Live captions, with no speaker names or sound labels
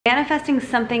manifesting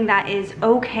something that is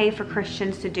okay for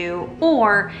Christians to do,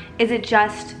 or is it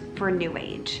just for New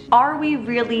Age? Are we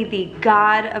really the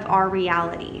God of our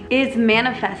reality? Is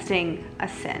manifesting a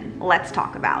sin? Let's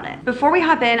talk about it. Before we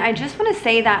hop in, I just want to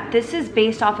say that this is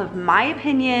based off of my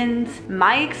opinions,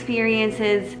 my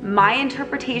experiences, my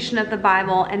interpretation of the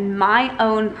Bible, and my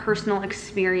own personal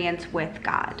experience with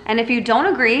God. And if you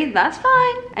don't agree, that's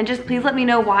fine. And just please let me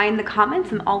know why in the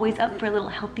comments. I'm always up for a little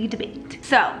healthy debate.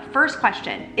 So, first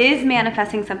question, is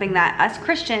manifesting something that us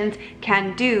Christians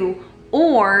can do,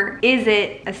 or is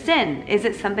it a sin? Is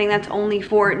it something that's only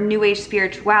for New Age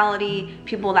spirituality,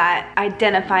 people that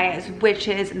identify as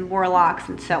witches and warlocks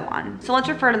and so on? So let's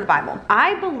refer to the Bible.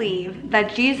 I believe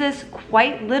that Jesus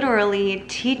quite literally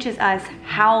teaches us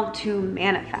how to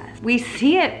manifest. We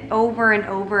see it over and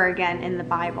over again in the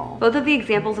Bible. Both of the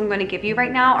examples I'm going to give you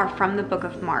right now are from the book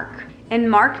of Mark. In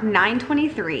Mark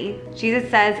 9:23, Jesus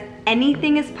says,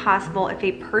 anything is possible if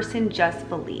a person just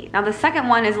believes. Now the second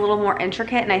one is a little more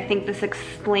intricate, and I think this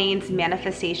explains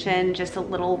manifestation just a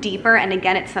little deeper. And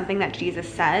again, it's something that Jesus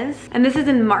says. And this is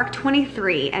in Mark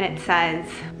 23, and it says,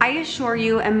 I assure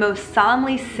you and most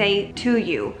solemnly say to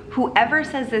you, whoever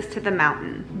says this to the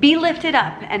mountain, be lifted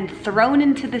up and thrown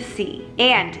into the sea,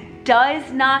 and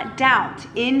does not doubt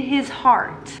in his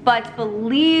heart, but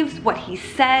believes what he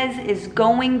says is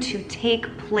going to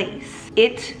take place,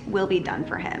 it will be done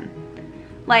for him.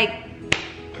 Like,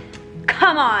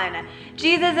 come on.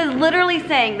 Jesus is literally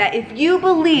saying that if you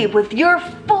believe with your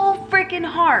full freaking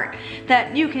heart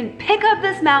that you can pick up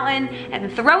this mountain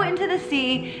and throw it into the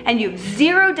sea and you have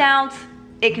zero doubts,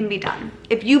 it can be done.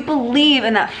 If you believe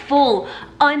in that full,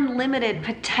 unlimited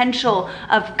potential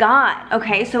of God,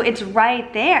 okay? So it's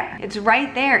right there. It's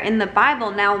right there in the Bible.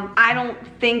 Now, I don't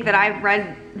think that I've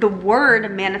read the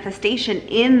word manifestation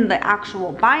in the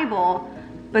actual Bible,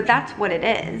 but that's what it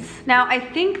is. Now, I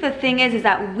think the thing is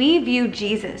that we view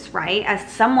Jesus, right, as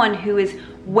someone who is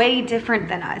way different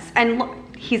than us. And look,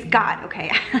 he's God,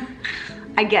 okay?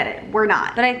 I get it, we're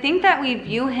not. But I think that we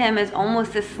view him as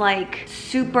almost this like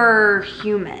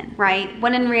superhuman, right?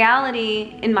 When in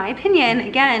reality, in my opinion,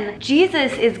 again,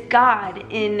 Jesus is God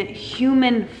in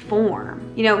human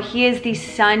form. You know, he is the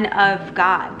Son of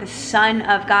God, the Son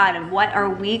of God. And what are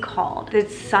we called? The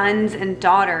sons and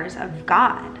daughters of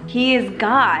God. He is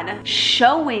God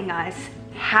showing us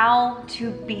how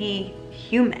to be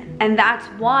human. And that's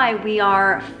why we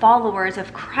are followers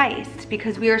of Christ,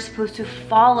 because we are supposed to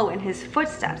follow in his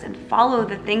footsteps and follow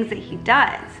the things that he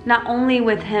does. Not only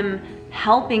with him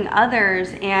helping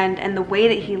others and the way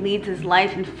that he leads his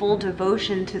life in full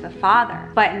devotion to the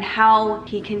Father, but in how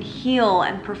he can heal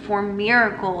and perform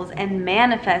miracles and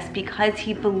manifest because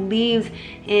he believes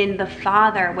in the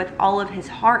Father with all of his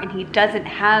heart and he doesn't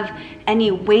have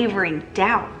any wavering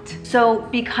doubt. So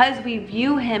because we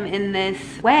view him in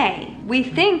this way, we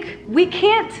think we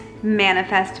can't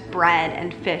manifest bread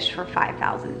and fish for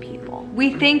 5,000 people.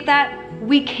 We think that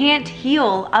we can't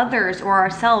heal others or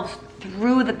ourselves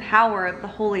through the power of the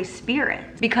Holy Spirit,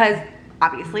 because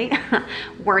obviously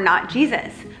we're not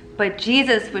Jesus, but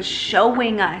Jesus was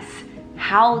showing us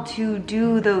how to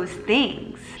do those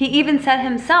things. He even said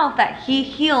himself that he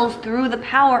heals through the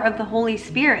power of the Holy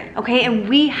Spirit, okay? And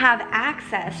we have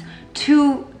access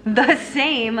to the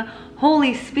same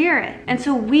Holy Spirit. And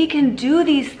so we can do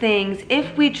these things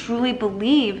if we truly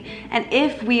believe and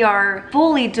if we are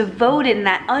fully devoted in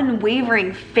that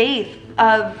unwavering faith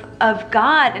of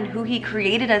God and who he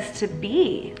created us to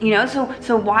be. You know,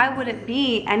 so why would it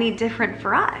be any different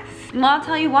for us? Well, I'll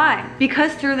tell you why.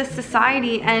 Because through this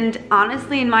society, and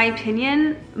honestly, in my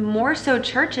opinion, more so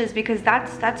churches, because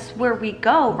that's where we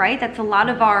go, right? That's a lot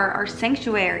of our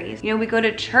sanctuaries. You know, we go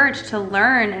to church to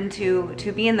learn and to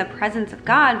be in the presence of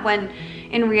God, when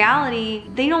in reality,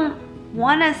 they don't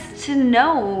want us to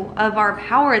know of our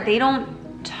power. They don't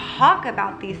talk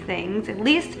about these things. At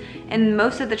least in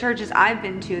most of the churches I've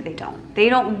been to, they don't. They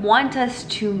don't want us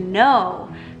to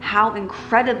know how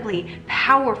incredibly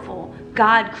powerful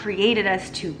God created us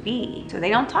to be. So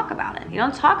they don't talk about it. They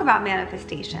don't talk about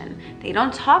manifestation. They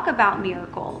don't talk about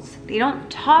miracles. They don't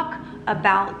talk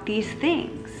about these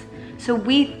things. So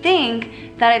we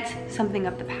think that it's something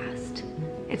of the past.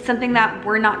 It's something that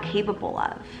we're not capable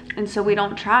of. And so we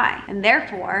don't try. And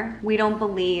therefore, we don't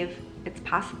believe it's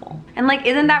possible. And like,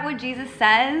 isn't that what Jesus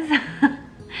says?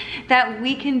 That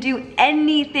we can do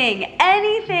anything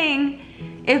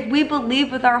if we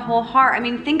believe with our whole heart. I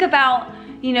mean, think about,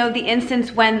 you know, the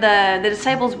instance when the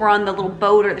disciples were on the little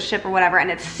boat or the ship or whatever,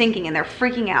 and it's sinking and they're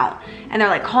freaking out and they're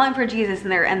like calling for Jesus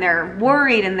and they're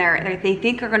worried and they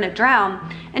think they're gonna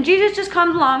drown. And Jesus just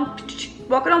comes along,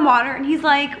 walking on water, and he's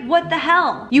like, what the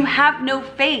hell? You have no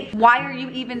faith. Why are you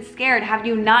even scared? Have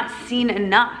you not seen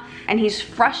enough? And he's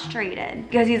frustrated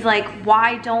because he's like,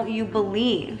 why don't you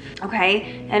believe?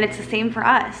 Okay, and it's the same for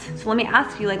us. So let me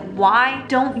ask you, like, why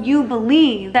don't you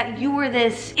believe that you are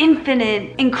this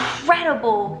infinite,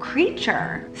 incredible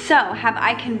creature? So have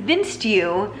I convinced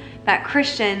you that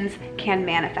Christians can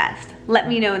manifest? Let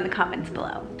me know in the comments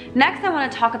below. Next, I want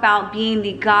to talk about being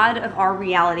the God of our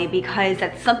reality, because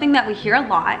that's something that we hear a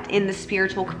lot in the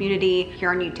spiritual community here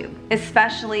on YouTube,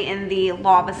 especially in the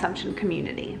law of assumption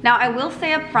community. Now, I will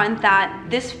say up front that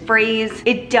this phrase,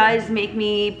 it does make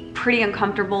me pretty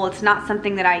uncomfortable. It's not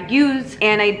something that I use,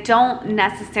 and I don't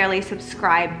necessarily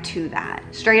subscribe to that.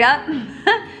 Straight up,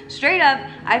 straight up,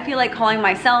 I feel like calling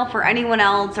myself or anyone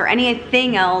else or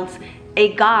anything else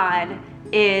a God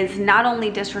is not only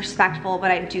disrespectful,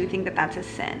 but I do think that that's a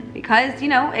sin, because, you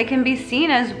know, it can be seen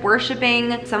as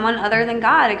worshiping someone other than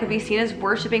God. It could be seen as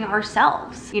worshiping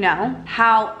ourselves, you know?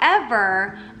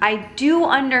 However, I do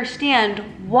understand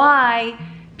why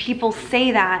people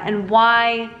say that and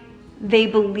why they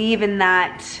believe in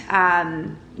that,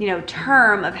 you know,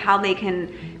 term of how they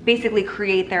can basically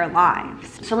create their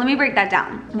lives. So let me break that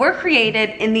down. We're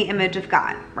created in the image of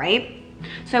God, right?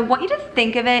 So I want you to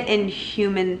think of it in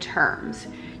human terms.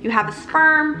 You have a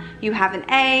sperm, you have an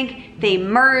egg, they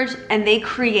merge and they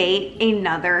create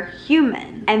another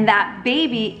human. And that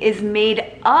baby is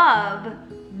made of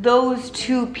those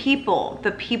two people,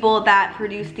 the people that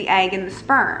produce the egg and the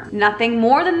sperm. Nothing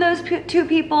more than those two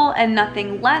people and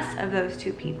nothing less of those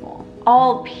two people.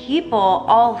 All people,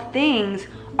 all things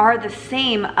are the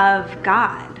same of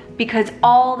God, because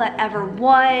all that ever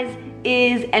was,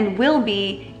 is, and will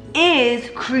be is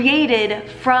created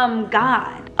from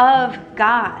God, of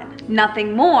God.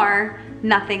 Nothing more,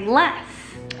 nothing less.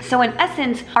 So in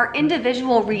essence, our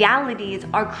individual realities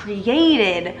are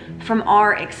created from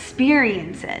our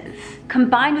experiences,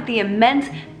 combined with the immense,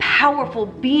 powerful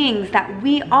beings that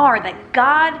we are, that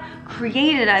God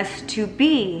created us to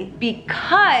be.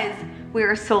 Because we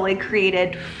are solely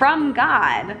created from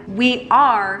God, we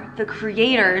are the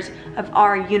creators of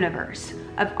our universe,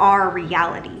 of our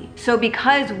reality. So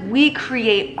because we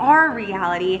create our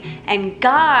reality and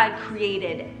God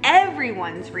created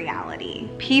everyone's reality,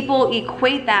 people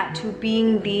equate that to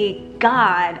being the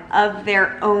God of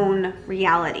their own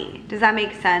reality. Does that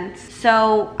make sense?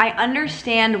 So I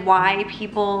understand why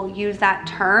people use that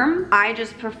term. I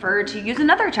just prefer to use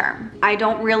another term. I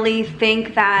don't really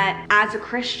think that as a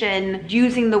Christian,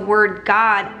 using the word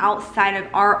God outside of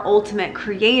our ultimate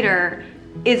creator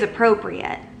is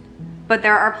appropriate. But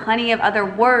there are plenty of other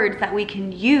words that we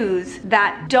can use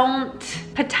that don't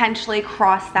potentially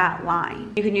cross that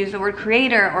line. You can use the word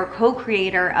creator or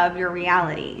co-creator of your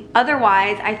reality.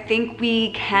 Otherwise, I think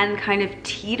we can kind of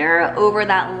teeter over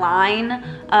that line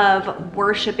of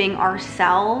worshiping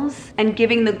ourselves and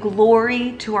giving the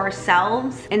glory to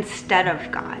ourselves instead of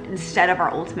God, instead of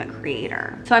our ultimate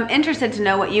creator. So I'm interested to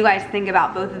know what you guys think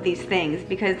about both of these things,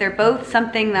 because they're both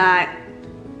something that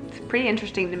pretty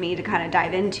interesting to me to kind of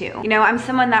dive into. You know, I'm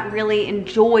someone that really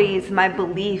enjoys my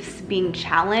beliefs being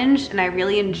challenged, and I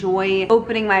really enjoy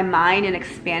opening my mind and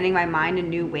expanding my mind in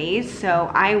new ways.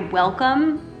 So I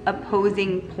welcome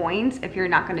opposing points if you're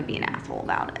not going to be an asshole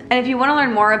about it. And if you want to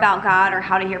learn more about God or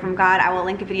how to hear from God, I will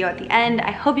link a video at the end.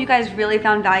 I hope you guys really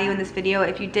found value in this video.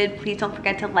 If you did, please don't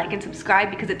forget to like and subscribe,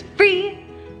 because it's free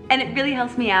and it really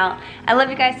helps me out. I love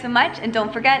you guys so much, and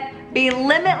don't forget, be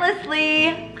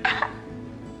limitlessly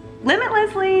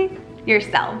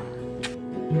yourself.